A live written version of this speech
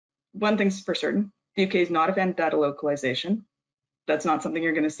one thing's for certain, the UK is not a fan of data localization. That's not something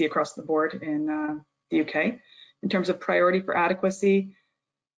you're going to see across the board in the UK. In terms of priority for adequacy,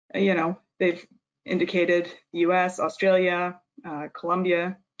 they've indicated the US, Australia,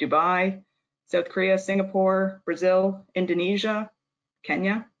 Colombia, Dubai, South Korea, Singapore, Brazil, Indonesia,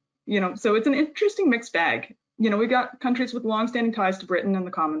 Kenya. So it's an interesting mixed bag. We've got countries with longstanding ties to Britain and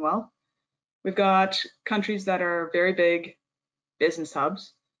the Commonwealth. We've got countries that are very big business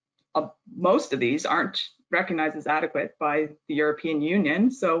hubs. Most of these aren't recognized as adequate by the European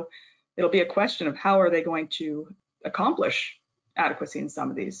Union. So it'll be a question of how are they going to accomplish adequacy in some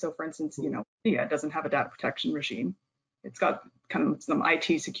of these. So for instance, India doesn't have a data protection regime. It's got kind of some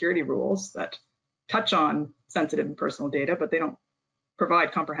IT security rules that touch on sensitive and personal data, but they don't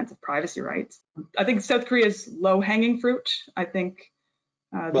provide comprehensive privacy rights. I think South Korea's low-hanging fruit. I think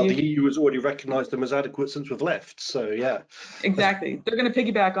the EU has already recognized them as adequate since we've left, so yeah. Exactly. They're going to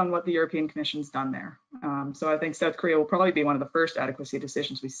piggyback on what the European Commission's done there. So I think South Korea will probably be one of the first adequacy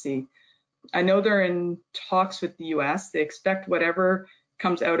decisions we see. I know they're in talks with the US. They expect whatever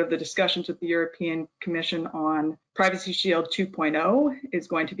comes out of the discussions with the European Commission on Privacy Shield 2.0 is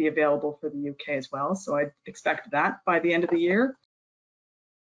going to be available for the UK as well. So I expect that by the end of the year.